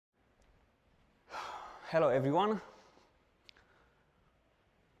Hello, everyone.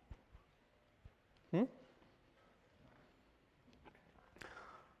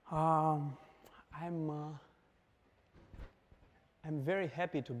 I'm very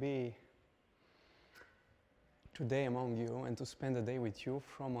happy to be today among you and to spend the day with you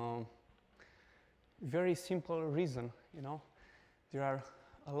from a very simple reason. You know, there are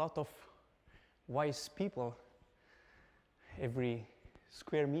a lot of wise people every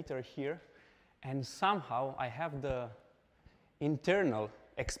square meter here, and somehow I have the internal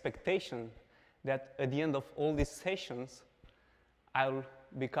expectation that at the end of all these sessions I'll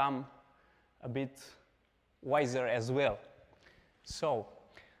become a bit wiser as well. So,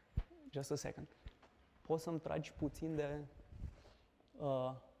 just a second. Poți să-mi tragi puțin de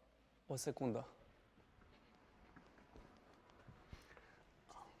o secundă.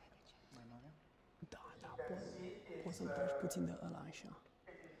 Da, poți să-mi tragi puțin de ăla așa.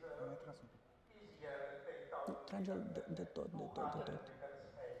 Nu, trage-l de tot. Vrei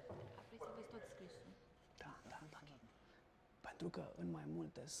să vezi tot scrisul? Da. Pentru că în mai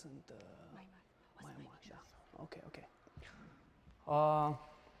multe sunt mai mari, da. Ok.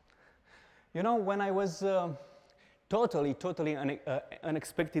 You know, when I was totally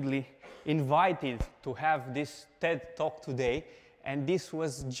unexpectedly invited to have this TED Talk today, and this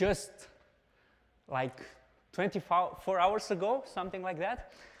was just like 24 hours ago, something like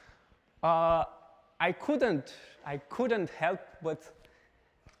that, I couldn't help but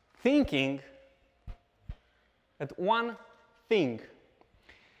thinking at one thing.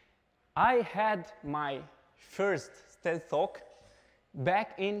 I had my first TED Talk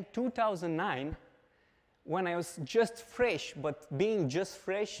back in 2009 when I was just fresh, but being just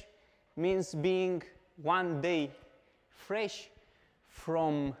fresh means being one day fresh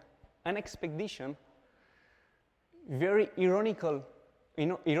from an expedition, very ironically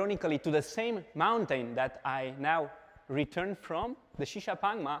to the same mountain that I now returned from, the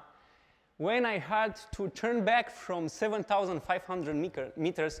Shishapangma, when I had to turn back from 7,500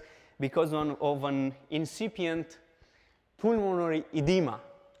 meters because of an incipient pulmonary edema.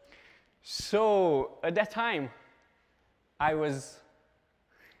 So at that time, I was,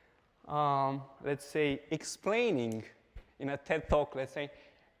 let's say, explaining in a TED Talk, let's say,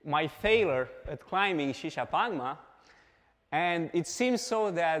 my failure at climbing Shishapangma. And it seems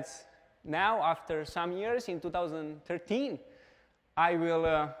so that now, after some years, in 2013, I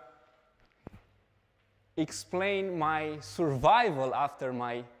will explain my survival after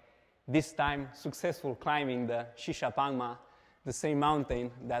my, this time, successful climbing the Shishapangma, the same mountain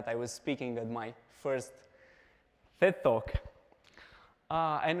that I was speaking at my first TED Talk.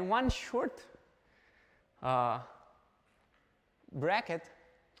 And one short bracket.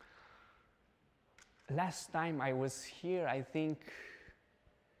 Last time I was here, I think,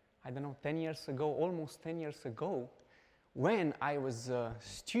 I don't know, 10 years ago, almost 10 years ago, when I was a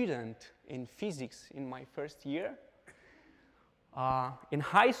student in physics in my first year. In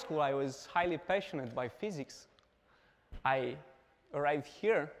high school, I was highly passionate by physics. I arrived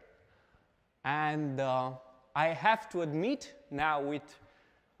here, and I have to admit now with,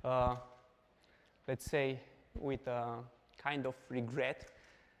 let's say, with a kind of regret,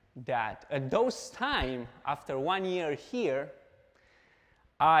 that at those time, after 1 year here,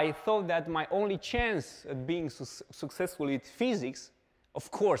 I thought that my only chance at being successful with physics,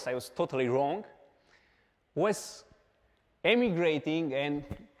 of course I was totally wrong, was emigrating and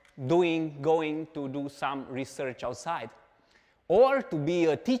going to do some research outside. Or to be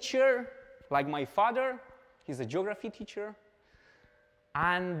a teacher, like my father, he's a geography teacher,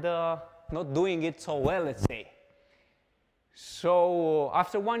 and not doing it so well, let's say. So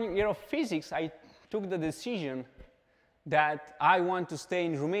after 1 year of physics, I took the decision that I want to stay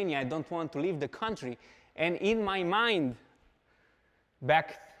in Romania. I don't want to leave the country. And in my mind,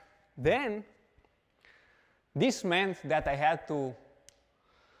 back then, this meant that I had to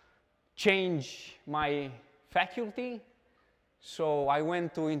change my faculty. So I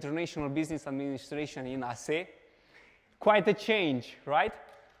went to International Business Administration in ASE. Quite a change, right?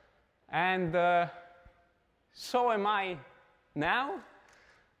 And so am I now,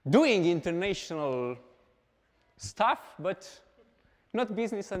 doing international stuff, but not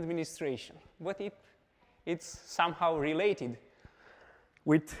business administration. But it's somehow related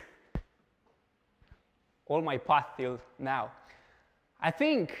with all my path till now. I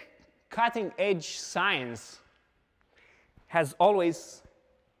think cutting-edge science has always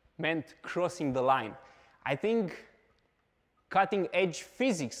meant crossing the line. I think cutting-edge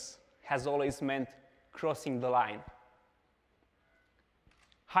physics has always meant crossing the line.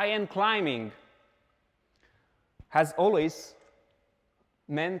 High-end climbing has always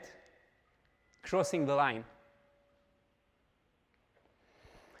meant crossing the line.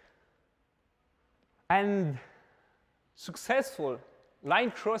 And successful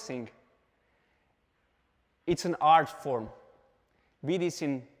line crossing, it's an art form, be this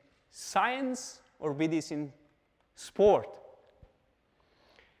in science or be this in sport.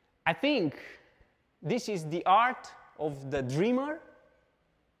 I think this is the art of the dreamer,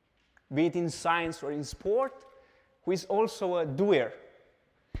 be it in science or in sport, who is also a doer,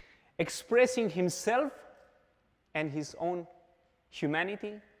 expressing himself and his own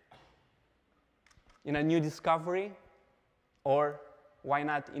humanity in a new discovery, or why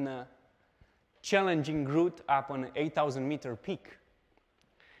not in a challenging route up on an 8,000-meter peak.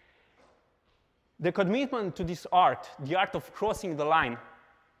 The commitment to this art, the art of crossing the line,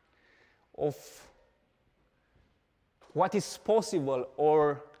 of what is possible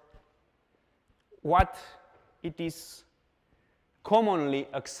or what it is commonly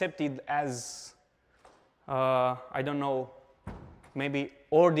accepted as, I don't know, maybe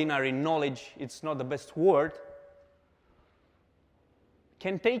ordinary knowledge, it's not the best word,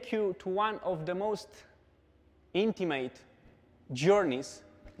 can take you to one of the most intimate journeys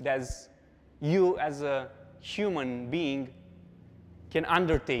that you as a human being can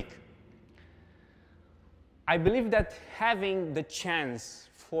undertake. I believe that having the chance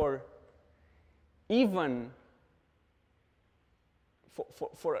for even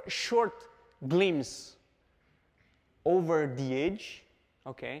for a short glimpse over the edge,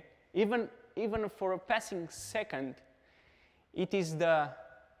 okay, even for a passing second, it is the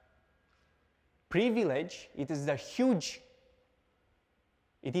privilege, it is a huge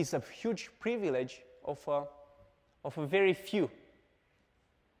privilege of a very few.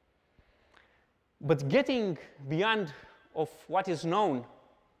 But getting beyond of what is known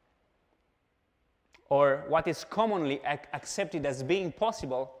or what is commonly accepted as being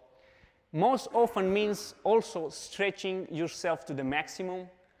possible most often means also stretching yourself to the maximum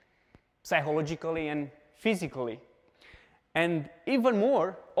psychologically and physically. And even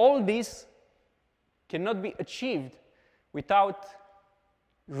more, all this cannot be achieved without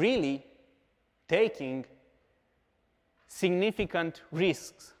really taking significant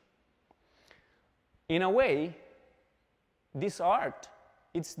risks. In a way, this art,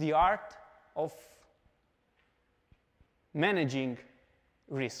 it's the art of managing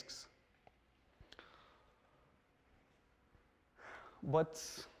risks. But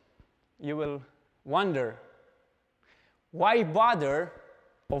you will wonder, why bother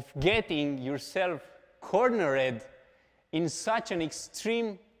of getting yourself cornered in such an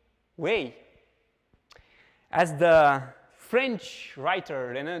extreme way? As the French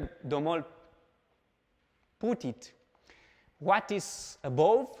writer René Domol put it, what is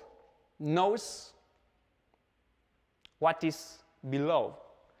above knows what is below,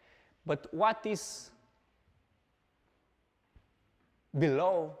 but what is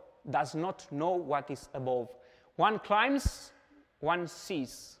below does not know what is above. One climbs, one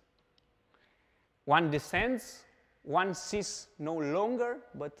sees. One descends, one sees no longer,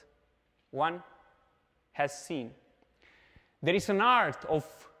 but one has seen. There is an art of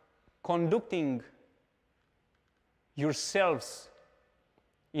conducting yourselves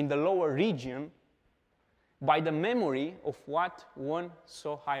in the lower region by the memory of what one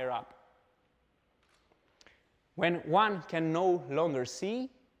saw higher up. When one can no longer see,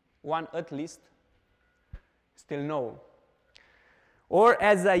 one at least still know. Or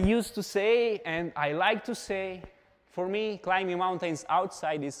as I used to say, and I like to say, for me, climbing mountains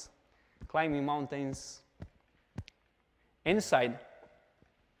outside is climbing mountains inside.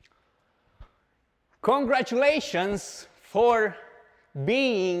 Congratulations for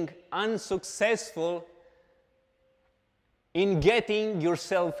being unsuccessful in getting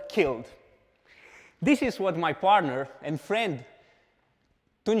yourself killed. This is what my partner and friend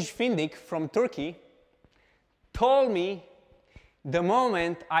Tunç Findik from Turkey told me the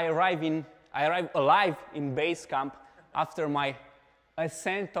moment I arrived alive in base camp after my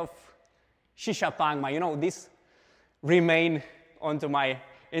ascent of Shishapangma. You know, this remained into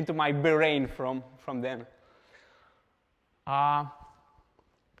my brain from then.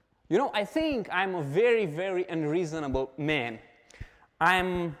 You know, I think I'm a very, very unreasonable man.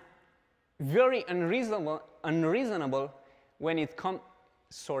 I'm very unreasonable when it comes,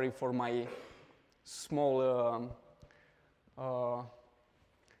 sorry for my small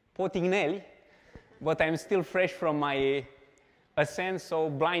potignelli, but I'm still fresh from my ascent, so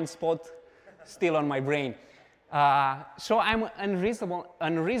blind spot still on my brain. So I'm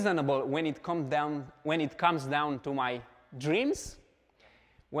unreasonable when it comes down to my dreams,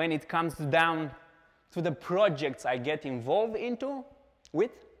 when it comes down to the projects I get involved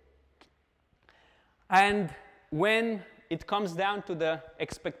with. And when it comes down to the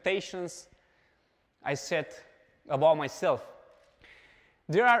expectations I set about myself,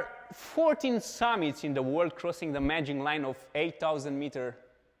 there are 14 summits in the world crossing the magic line of 8,000-meter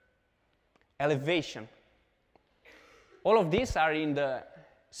elevation. All of these are in the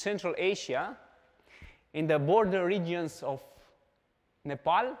Central Asia, in the border regions of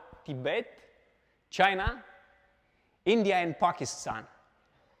Nepal, Tibet, China, India, and Pakistan.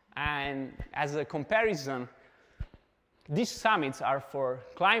 And as a comparison, these summits are for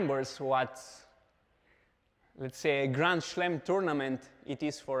climbers what, let's say, a Grand Slam tournament it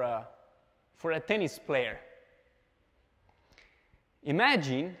is for a tennis player.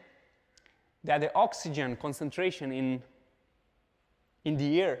 Imagine that the oxygen concentration in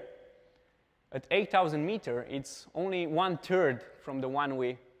the air at 8,000 meters, it's only 1/3 from the one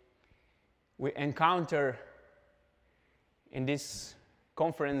we encounter in this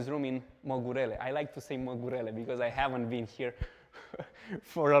conference room in Mogurele. I like to say Mogurele because I haven't been here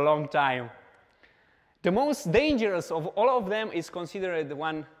for a long time. The most dangerous of all of them is considered the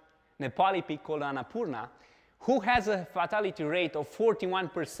one Nepali peak called Annapurna, who has a fatality rate of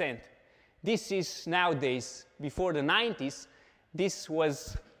 41%. This is nowadays, before the 90s, this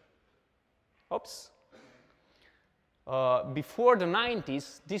was, before the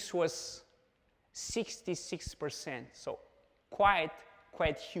 90s, this was 66%, so quite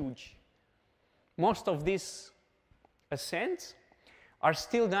huge. Most of these ascents are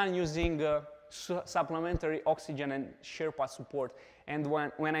still done using supplementary oxygen and Sherpa support. And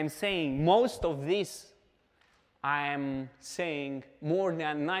when I'm saying most of these, I'm saying more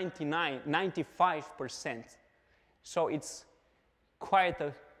than 95%. So it's quite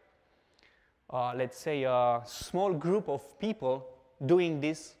a, let's say, a small group of people doing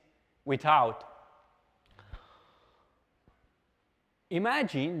this without.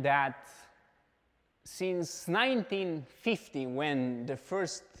 Imagine that since 1950, when the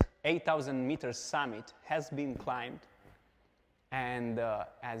first 8,000-meter summit has been climbed, and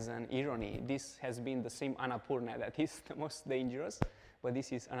as an irony, this has been the same Annapurna that is the most dangerous, but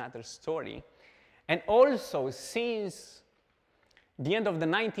this is another story. And also, since the end of the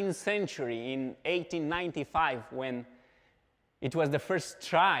 19th century, in 1895, when it was the first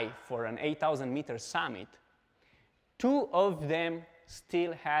try for an 8,000-meter summit, 2 of them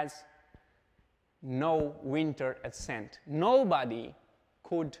still has no winter ascent. Nobody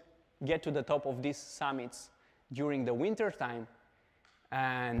could get to the top of these summits during the winter time,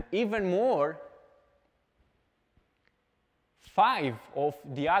 and even more, 5 of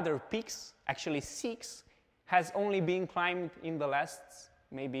the other peaks, actually 6, has only been climbed in the last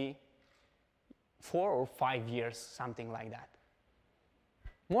maybe 4 or 5 years, something like that.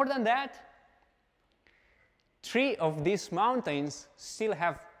 More than that, 3 of these mountains still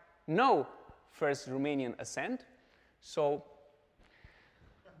have no first Romanian ascent, so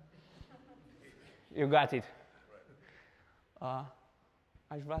you got it.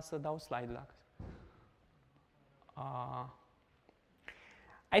 Aș vrea să dau slide-ul ăla.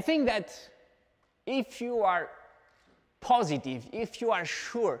 I think that if you are positive, if you are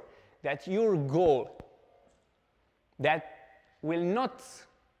sure that your goal that will not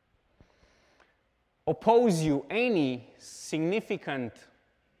oppose you any significant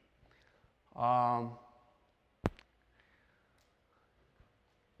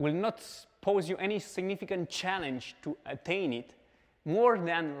will not pose you any significant challenge to attain it, more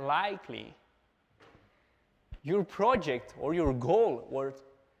than likely your project or your goal or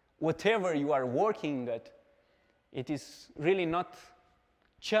whatever you are working at, it is really not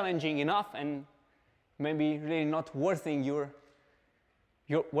challenging enough and maybe really not worth your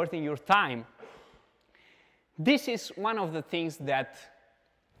time. This is one of the things that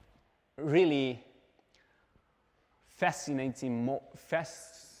really fascinates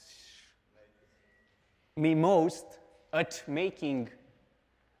me most at making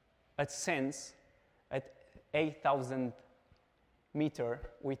ascents at 8,000 meters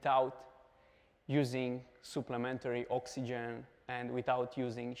without using supplementary oxygen and without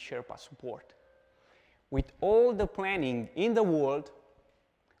using Sherpa support. With all the planning in the world,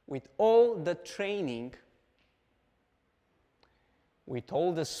 with all the training, with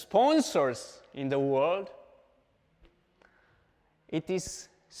all the sponsors in the world, it is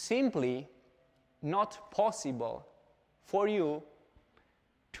simply not possible for you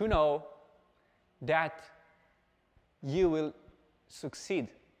to know that you will succeed.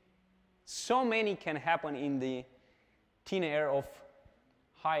 So many can happen in the thin air of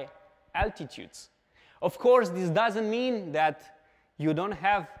high altitudes. Of course, this doesn't mean that you don't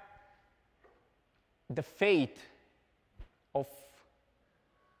have the fate of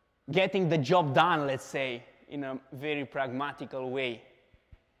getting the job done, let's say, in a very pragmatical way.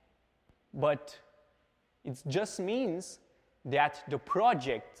 But it just means that the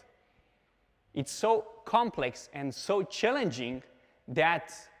project, it's so complex and so challenging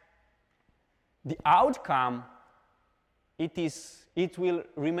that the outcome, it will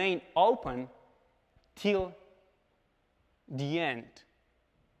remain open till the end.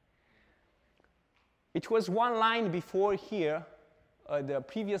 It was one line before here, the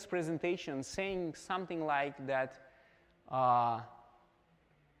previous presentation, saying something like that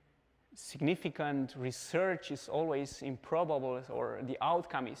significant research is always improbable, or the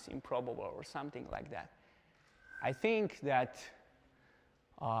outcome is improbable, or something like that. I think that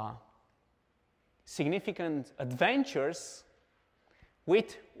significant adventures,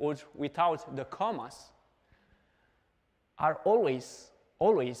 with or without the commas, are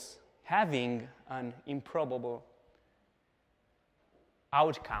always having an improbable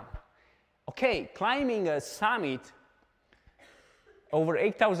outcome. Okay, climbing a summit over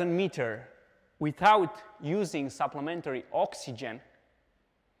 8,000 meters without using supplementary oxygen,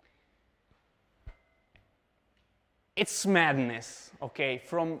 it's madness, okay,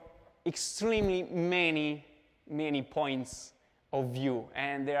 from extremely many points of view,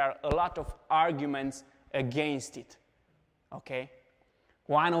 and there are a lot of arguments against it, okay?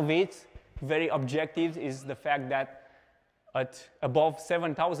 One of it, very objective, is the fact that at above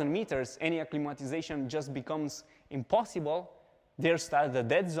 7,000 meters, any acclimatization just becomes impossible. There starts the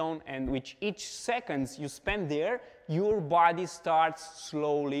dead zone, and with each second you spend there, your body starts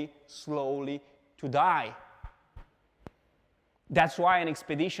slowly to die. That's why an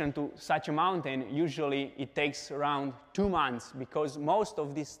expedition to such a mountain, usually it takes around 2 months, because most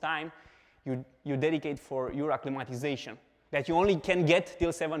of this time you dedicate for your acclimatization, that you only can get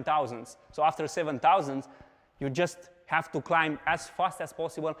till 7,000. So after 7,000, you just have to climb as fast as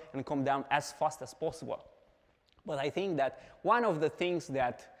possible and come down as fast as possible. But I think that one of the things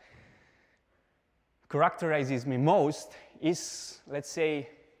that characterizes me most is, let's say,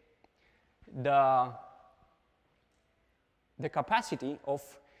 the capacity of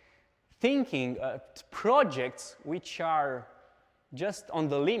thinking projects which are just on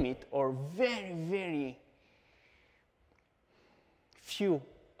the limit, or very few,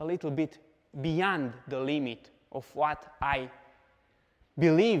 a little bit beyond the limit of what I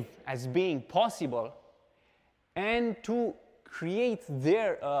believe as being possible, and to create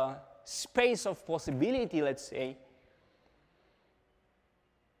their space of possibility, let's say,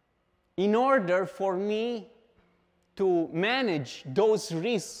 in order for me to manage those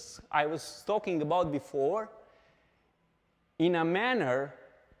risks I was talking about before in a manner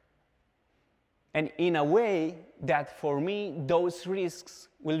and in a way that for me those risks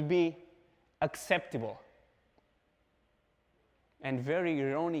will be acceptable. And very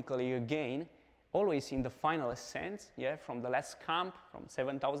ironically again, always in the final ascent, yeah, from the last camp, from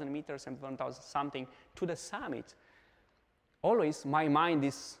 7,000 meters and 1,000 something to the summit, always my mind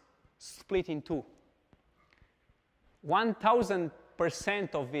is split in two.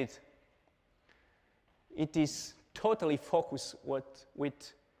 1,000% of it is totally focused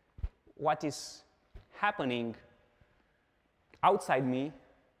with what is happening outside me.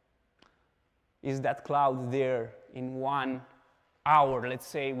 Is that cloud there in 1 hour, let's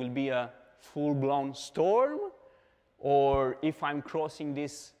say, will be a full-blown storm, or if I'm crossing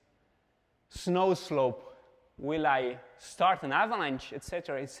this snow slope, will I start an avalanche,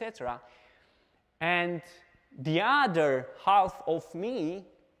 etc., etc. And the other half of me,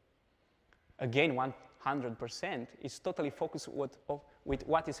 again 100%, is totally focused with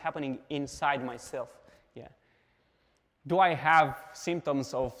what is happening inside myself. Yeah. Do I have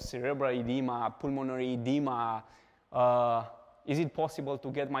symptoms of cerebral edema, pulmonary edema? Is it possible to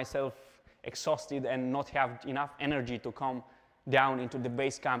get myself exhausted and not have enough energy to come down into the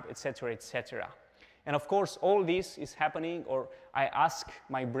base camp, etc., etc.? And of course, all this is happening, or I ask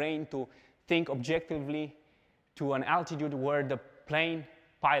my brain to think objectively to an altitude where the plane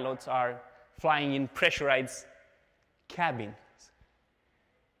pilots are flying in pressurized cabins.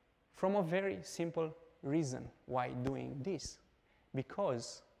 From a very simple reason why doing this.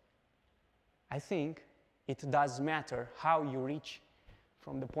 Because I think it does matter how you reach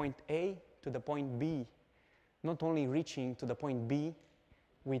from the point A to the point B, not only reaching to the point B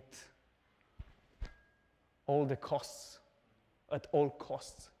with all the costs, at all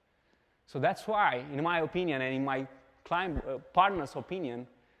costs. So that's why, in my opinion, and in my partner's opinion,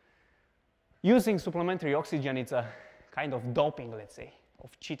 using supplementary oxygen is a kind of doping, let's say,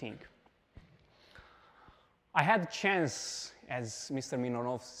 of cheating. I had a chance, as Mr.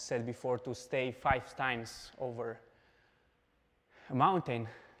 Mironov said before, to stay 5 times over a mountain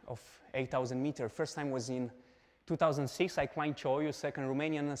of 8,000 meters. First time was in 2006, I climbed Choiu, second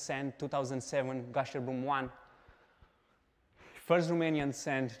Romanian ascent, 2007, Gasherbrum 1. First Romanian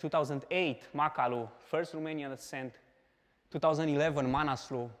ascent, 2008, Makalu. First Romanian ascent, 2011,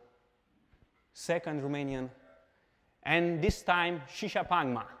 Manaslu. Second Romanian. And this time,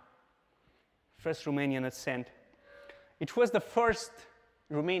 Shishapangma. First Romanian ascent. It was the first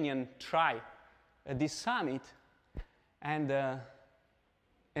Romanian try at this summit, and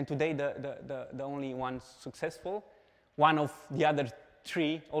today the only one successful. One of the other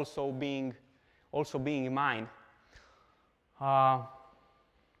three also being mine.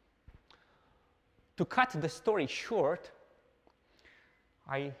 To cut the story short,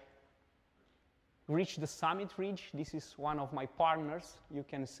 I reached the summit ridge. This is one of my partners. You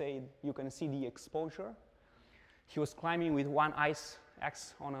can see the exposure. He was climbing with one ice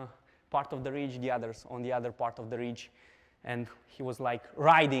axe on a part of the ridge, the others on the other part of the ridge, and he was like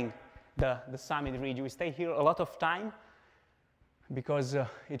riding the summit ridge. We stayed here a lot of time because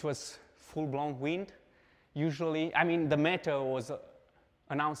it was full-blown wind. Usually, I mean, the meteo was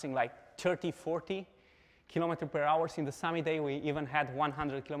announcing like 30, 40 kilometers per hour. In the summit day, we even had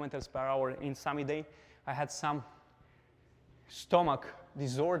 100 kilometers per hour in summit day. I had some stomach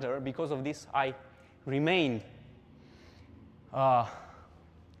disorder. Because of this, I remained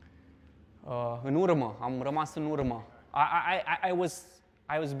în urmă. Am rămas în urmă.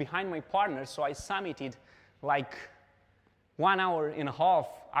 I was behind my partner, so I summited like 1 hour and a half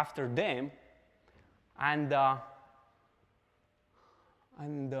after them. And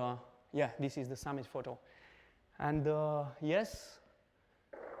yeah, this is the summit photo. And yes,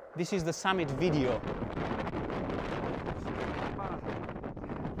 this is the summit video.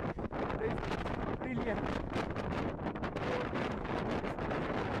 Brilliant.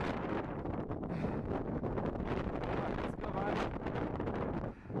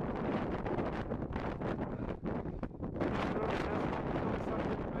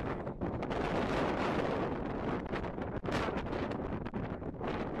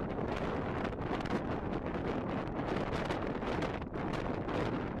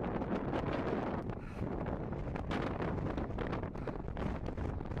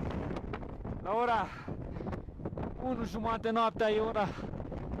 La ora 1:30 noaptea e ora.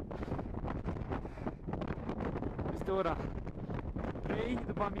 Este ora 3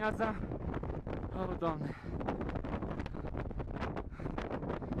 după amiaza. Oh, Doamne.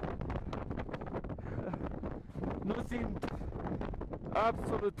 Nu simt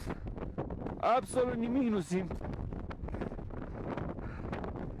absolut nimic nu simt.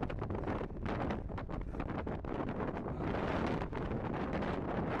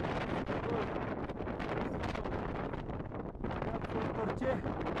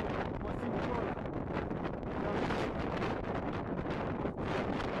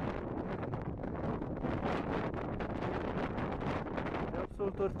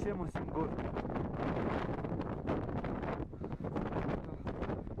 Absolut orice mă simt gol.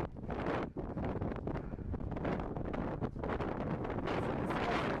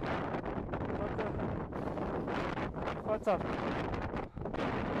 Fața.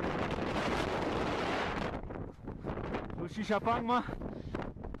 Și Shishapangma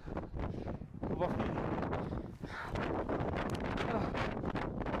va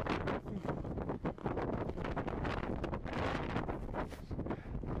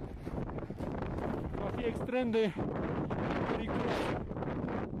fi extrem de periculos.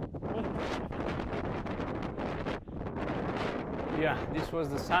 Yeah, this was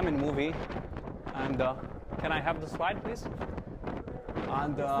the summit movie, and can I have the slide, please?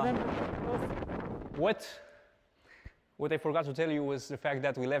 And what I forgot to tell you was the fact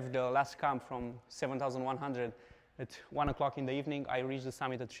that we left the last camp from 7,100 at 1 o'clock in the evening. I reached the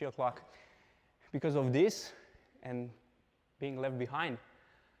summit at 3 o'clock. Because of this and being left behind,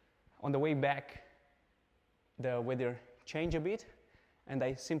 on the way back, the weather changed a bit, and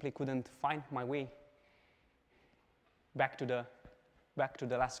I simply couldn't find my way back to the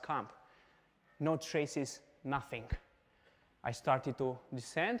last camp. No traces, nothing. I started to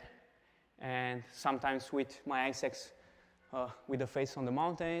descend, and sometimes with my ice axe with the face on the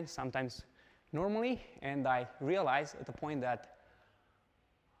mountain, sometimes normally, and I realized at the point that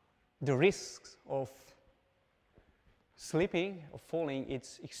the risks of slipping, of falling,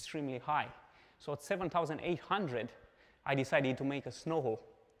 it's extremely high. So at 7,800, I decided to make a snow hole.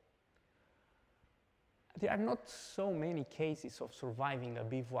 There are not so many cases of surviving a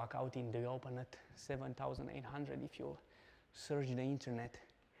bivouac out in the open at 7,800 if you search the internet.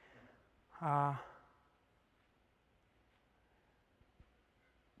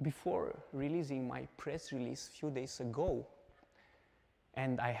 Before releasing my press release a few days ago,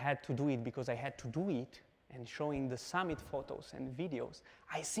 and I had to do it because I had to do it, and showing the summit photos and videos,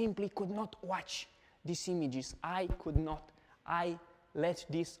 I simply could not watch these images. I could not. I let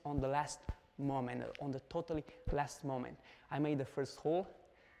this on the last moment, on the totally last moment. I made the first hole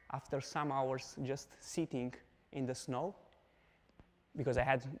after some hours just sitting in the snow because I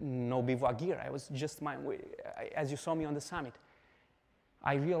had no bivouac gear. I was just as you saw me on the summit.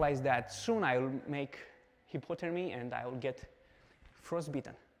 I realized that soon I will make hypothermia and I will get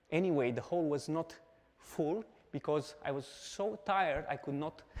frostbitten. Anyway, the hole was not full because I was so tired I could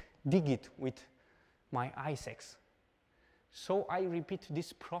not dig it with my ice axe. So I repeat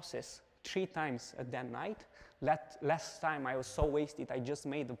this process 3 times at that night. Last time I was so wasted, I just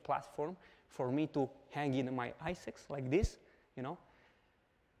made a platform for me to hang in my ice axe like this, you know,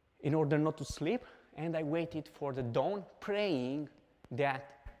 in order not to sleep. And I waited for the dawn, praying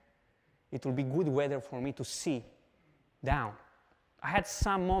that it will be good weather for me to see down. I had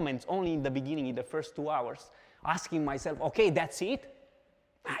some moments only in the beginning, in the first 2 hours, asking myself, okay, that's it?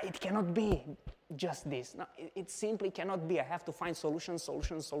 It cannot be just this. No, it simply cannot be. I have to find solutions,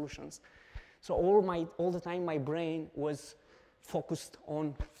 solutions, solutions. So all the time my brain was focused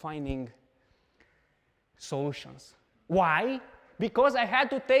on finding solutions. Why? Because I had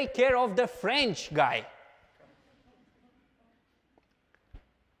to take care of the French guy.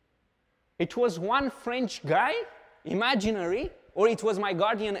 It was one French guy, imaginary, or it was my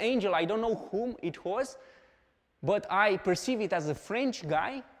guardian angel, I don't know whom it was, but I perceive it as a French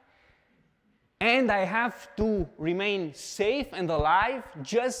guy, and I have to remain safe and alive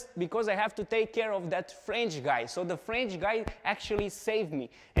just because I have to take care of that French guy. So the French guy actually saved me.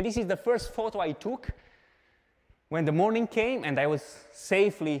 And this is the first photo I took when the morning came and I was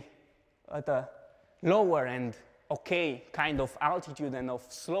safely at a lower and okay kind of altitude and of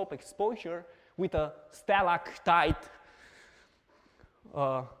slope exposure with a stalactite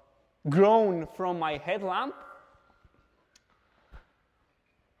grown from my headlamp.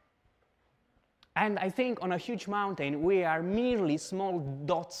 And I think on a huge mountain, we are merely small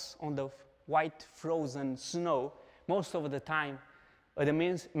dots on the white frozen snow, most of the time at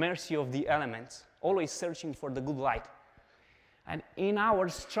the mercy of the elements, always searching for the good light. And in our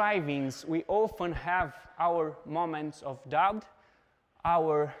strivings, we often have our moments of doubt,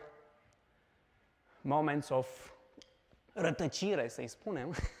 our moments of rătăcire, să-i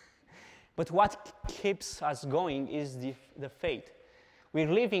spunem. But what keeps us going is the faith.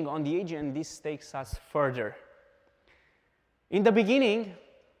 We're living on the edge, and this takes us further. In the beginning,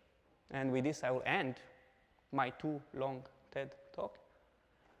 and with this I will end my too long TED talk,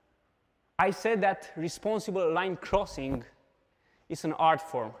 I said that responsible line crossing is an art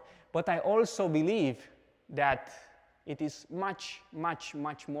form, but I also believe that it is much, much,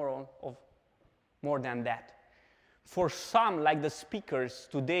 much more than that. For some, like the speakers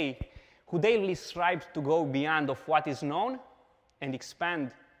today, who daily strive to go beyond of what is known and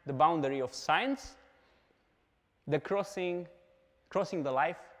expand the boundary of science, the crossing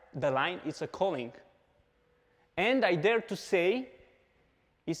the line is a calling. And I dare to say,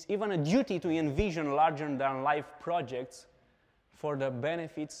 it's even a duty to envision larger-than-life projects for the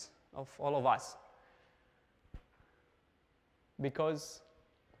benefits of all of us. Because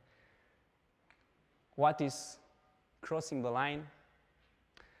what is crossing the line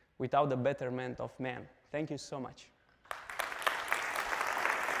without the betterment of man? Thank you so much.